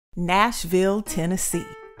Nashville, Tennessee,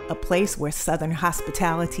 a place where Southern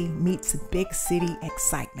hospitality meets big city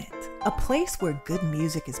excitement, a place where good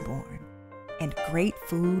music is born and great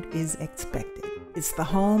food is expected. It's the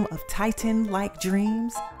home of Titan-like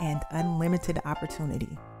dreams and unlimited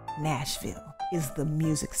opportunity. Nashville is the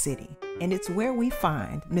music city, and it's where we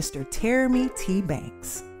find Mr. Jeremy T.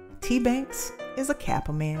 Banks. T. Banks is a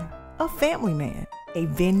Kappa man, a family man, a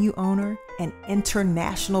venue owner, an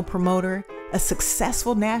international promoter, a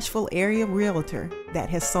successful Nashville area realtor that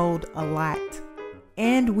has sold a lot,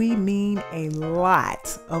 and we mean a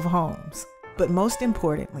lot of homes. But most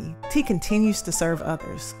importantly, T continues to serve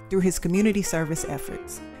others through his community service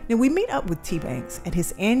efforts. Now we meet up with T. Banks at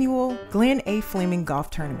his annual Glenn A. Fleming golf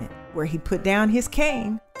tournament, where he put down his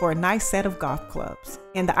cane for a nice set of golf clubs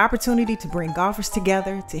and the opportunity to bring golfers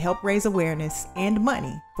together to help raise awareness and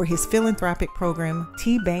money for his philanthropic program,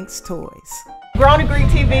 T. Banks Toys. Grown and Green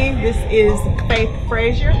TV, this is Phaith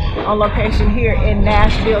Frazier on location here in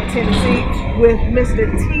Nashville, Tennessee with Mr.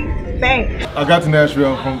 T. Banks. I got to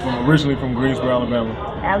Nashville originally from Greensboro, Alabama.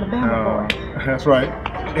 Alabama boy. That's right.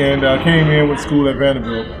 And came in with school at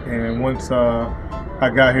Vanderbilt. And once I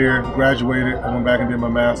got here, graduated, I went back and did my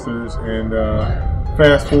master's. And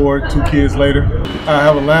fast forward 2 kids later, I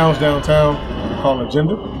have a lounge downtown called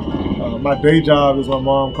Agenda. My day job is what my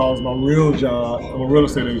mom calls my real job. I'm a real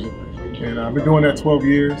estate agent. And I've been doing that 12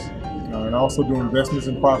 years, and I also do investments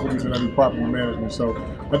in properties, and I do property management. So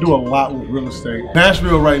I do a lot with real estate.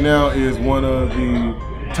 Nashville right now is one of the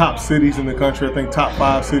top cities in the country. I think top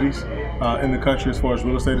 5 cities in the country as far as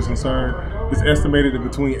real estate is concerned. It's estimated that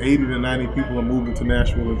between 80 to 90 people are moving to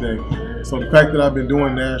Nashville a day. So the fact that I've been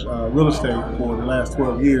doing real estate for the last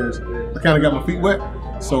 12 years, I kind of got my feet wet.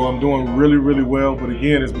 So I'm doing really, really well. But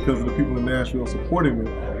again, it's because of the people in Nashville supporting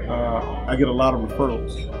me. I get a lot of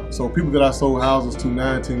referrals. So people that I sold houses to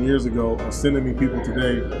 9, 10 years ago are sending me people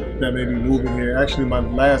today that may be moving here. Actually, my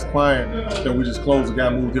last client that we just closed, a guy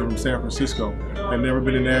moved here from San Francisco. Had never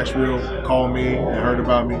been in Nashville, called me and heard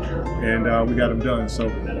about me, and we got him done. So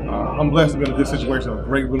I'm blessed to be in a good situation, a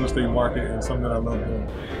great real estate market, and something that I love doing.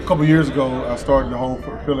 A couple years ago, I started the whole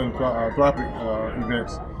philanthropic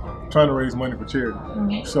events, trying to raise money for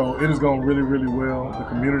charity. So it has gone really, really well. The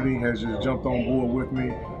community has just jumped on board with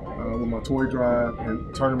me with my toy drive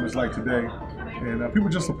and tournaments like today. And people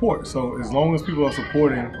just support. So as long as people are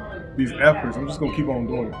supporting these efforts, I'm just going to keep on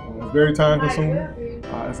doing it. It's very time consuming.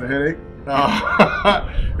 It's a headache.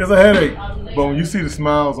 It's a headache. But when you see the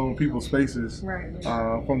smiles on people's faces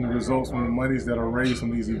from the results, from the monies that are raised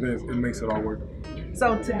from these events, it makes it all worth it.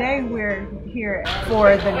 So today we're here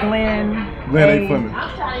for the Glenn A. Fleming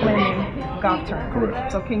golf tournament.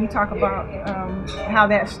 Correct. So can you talk about how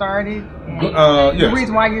that started and the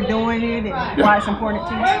reason why you're doing it and why it's important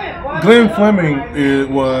to you? Glenn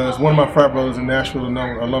Fleming was one of my frat brothers in Nashville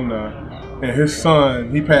alumni. And his son,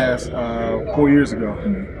 he passed 4 years ago.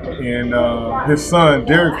 And his son,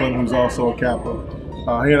 Derek Fleming, who's also a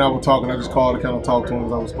Kappa, he and I were talking. I just called to kind of talk to him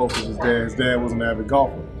as I was close to his dad. His dad was an avid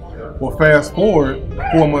golfer. Well, fast forward,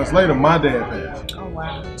 4 months later, my dad passed. Oh,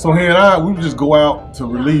 wow. So he and I, we would just go out to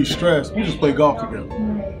relieve stress. We just play golf together.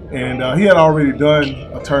 And he had already done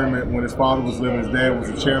a tournament when his father was living. His dad was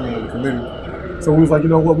the chairman of the committee. So we was like, you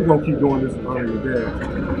know what, we're going to keep doing this in honor of your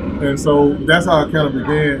dad. And so that's how it kind of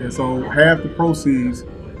began. And so half the proceeds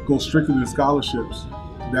go strictly to scholarships.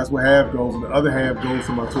 That's what half goes, and the other half goes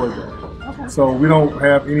to my toy drive. Okay. So we don't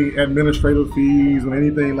have any administrative fees or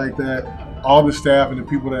anything like that. All the staff and the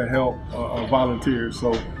people that help are volunteers.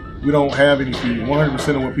 So we don't have any fees.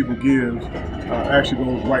 100% of what people give actually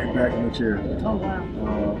goes right back in the charity. Oh, wow.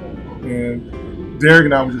 And Derek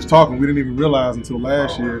and I were just talking. We didn't even realize until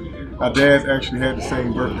last year our dads actually had the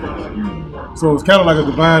same birthday. So it's kind of like a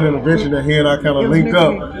divine intervention that he and I kind of linked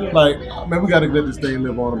up. Like, man, we got to let this thing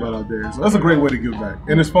live on about our dads. So that's a great way to give back.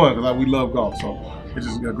 And it's fun because we love golf. So it's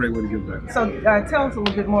just a great way to give back. So tell us a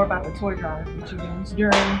little bit more about the toy drive that you used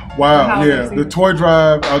during the toy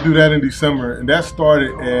drive, I'll do that in December. And that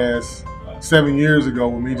started as 7 years ago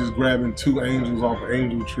with me just grabbing 2 angels off an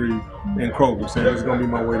angel tree in Kroger, saying it's going to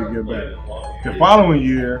be my way to give back. The following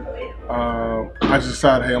year, I just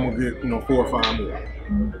decided, hey, I'm going to get 4 or 5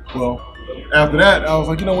 more. Well, after that, I was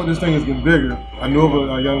like, you know what, this thing is getting bigger. I knew of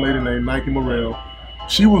a young lady named Nike Morrell.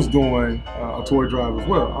 She was doing a toy drive as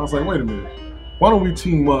well. I was like, wait a minute, why don't we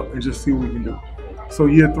team up and just see what we can do? So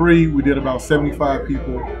year 3, we did about 75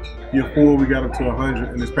 people. Year 4, we got up to 100.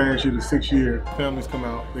 And this past year, the 6th year, families come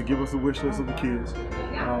out. They give us a wish list of the kids.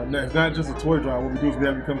 Now, it's not just a toy drive. What we do is we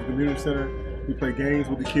have you come to the community center. We play games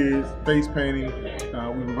with the kids, face painting.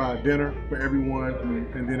 We provide dinner for everyone.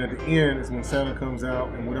 And then at the end is when Santa comes out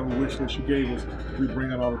and whatever wish list you gave us, we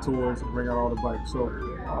bring out all the toys, bring out all the bikes. So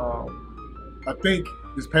I think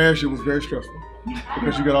this past year was very stressful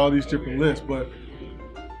because you got all these different lists, but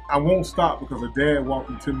I won't stop because a dad walked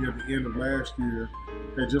into me at the end of last year.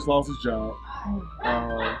 They just lost his job.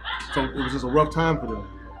 So it was just a rough time for them.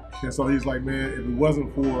 And so he's like, man, if it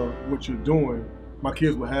wasn't for what you're doing, my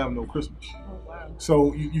kids would have no Christmas.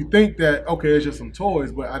 So you think that, okay, it's just some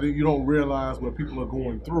toys, but I think you don't realize what people are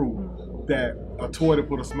going through, that a toy to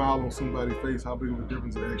put a smile on somebody's face, how big of a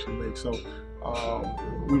difference it actually makes. So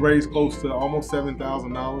we raised close to almost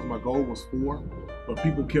 $7,000. My goal was $4,000, but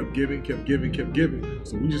people kept giving.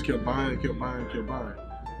 So we just kept buying.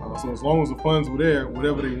 So as long as the funds were there,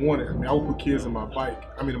 whatever they wanted, I mean, I would put kids in my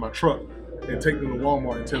truck, and take them to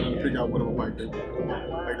Walmart and tell them to pick out whatever bike they want.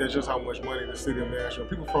 Like, that's just how much money the city of Nashville.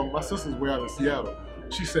 People from, my sister's way out in Seattle,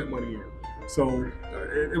 she sent money in. So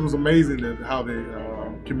it was amazing that how the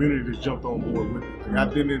community just jumped on board with it. Like, I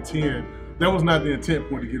didn't intend, that was not the intent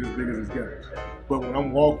for it to get as big as it's got. But when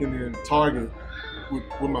I'm walking in Target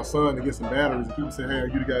with my son to get some batteries, and people say, hey, are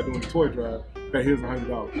you the guy doing the toy drive? Hey, here's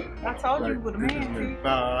 $100. I told you with a man.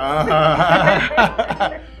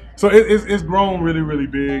 So it's grown really, really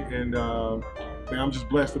big, and man, I'm just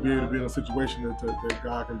blessed to be able to be in a situation that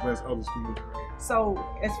God can bless others through me. So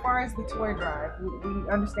as far as the toy drive, we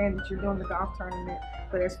understand that you're doing the golf tournament,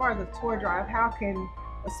 but as far as the toy drive, how can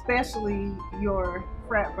especially your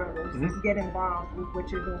frat brothers get involved with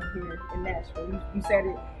what you're doing here in Nashville? You said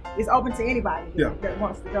it's open to anybody that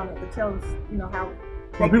wants to donate, but tell us, how.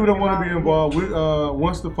 Well, people that want to be involved,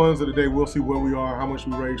 once the funds of the day, we'll see where we are, how much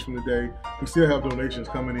we raised from the day. We still have donations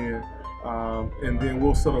coming in, and then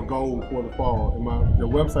we'll set a goal for the fall. And the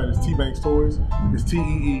website is T-Banks Toys. It's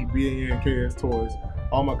TEEBANKS Toys.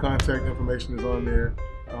 All my contact information is on there.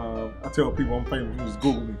 I tell people I'm famous. You just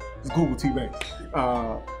Google me. Just Google T-Banks.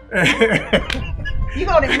 You're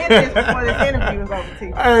going to admit this before this interview is over,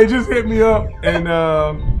 T. Hey, just hit me up. And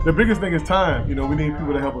the biggest thing is time. We need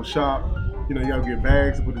people to help us shop. You got to get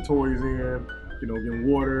bags to put the toys in, get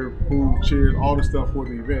water, food, chairs, all the stuff for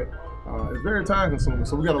the event. It's very time consuming.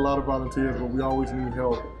 So we got a lot of volunteers, but we always need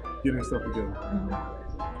help getting stuff together.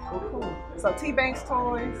 Cool. So T-Banks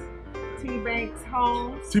Toys, T-Banks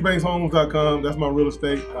Homes. TBanksHomes.com. That's my real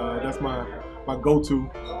estate. That's my go-to.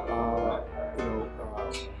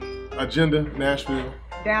 Agenda, Nashville.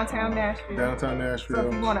 Downtown Nashville. So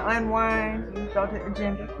if you want to unwind, you go to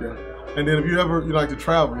Agenda. Yeah. And then if you like to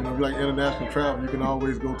travel, if you like international travel, you can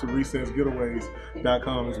always go to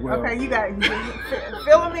recessgetaways.com as well. Okay, you got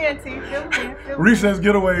fill them in, T. Fill them in. Recess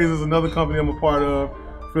Getaways is another company I'm a part of,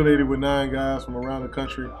 affiliated with 9 guys from around the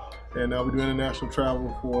country, and we do international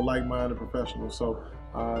travel for like-minded professionals. So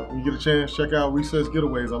when you get a chance, check out Recess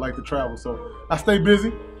Getaways. I like to travel, so I stay busy.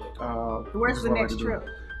 Where's the next trip?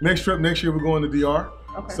 Next year we're going to DR.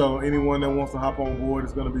 Okay. So anyone that wants to hop on board,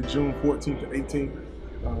 it's going to be June 14th to 18th.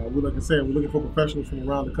 Like I said, we're looking for professionals from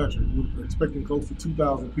around the country. We're expecting close to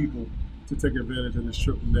 2,000 people to take advantage of this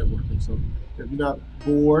trip and networking. So if you're not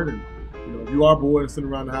bored, and if you are bored and sitting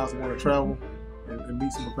around the house and want to travel and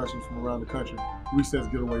meet some professionals from around the country,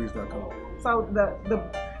 recessgetaways.com. So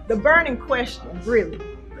the burning question, really,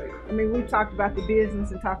 we've talked about the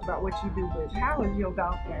business and talked about what you do, but how is your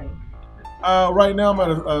golf game? Right now I'm at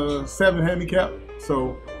a 7 handicap,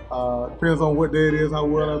 so depends on what day it is, how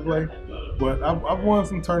well I play. But I've won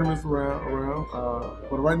some tournaments around.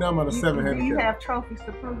 But right now I'm at a 7 handicap. You have trophies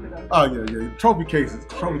to prove it. Oh yeah. Trophy case is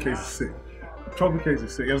sick. Trophy case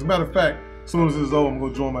is sick. As a matter of fact, as soon as this is over, I'm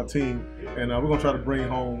gonna join my team, and we're gonna try to bring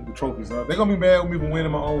home the trophies. They're gonna be mad with me for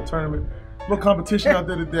winning my own tournament. A little competition out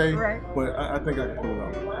there today, right. But I think I can pull it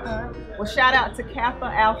off. Well, shout out to Kappa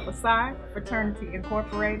Alpha Psi Fraternity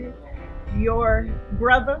Incorporated. Your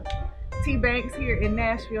brother, T-Banks, here in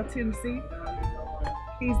Nashville, Tennessee.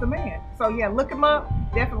 He's the man. So yeah, look him up.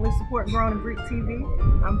 Definitely support Grown and Greek TV.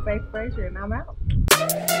 I'm Phaith Frazier, and I'm out.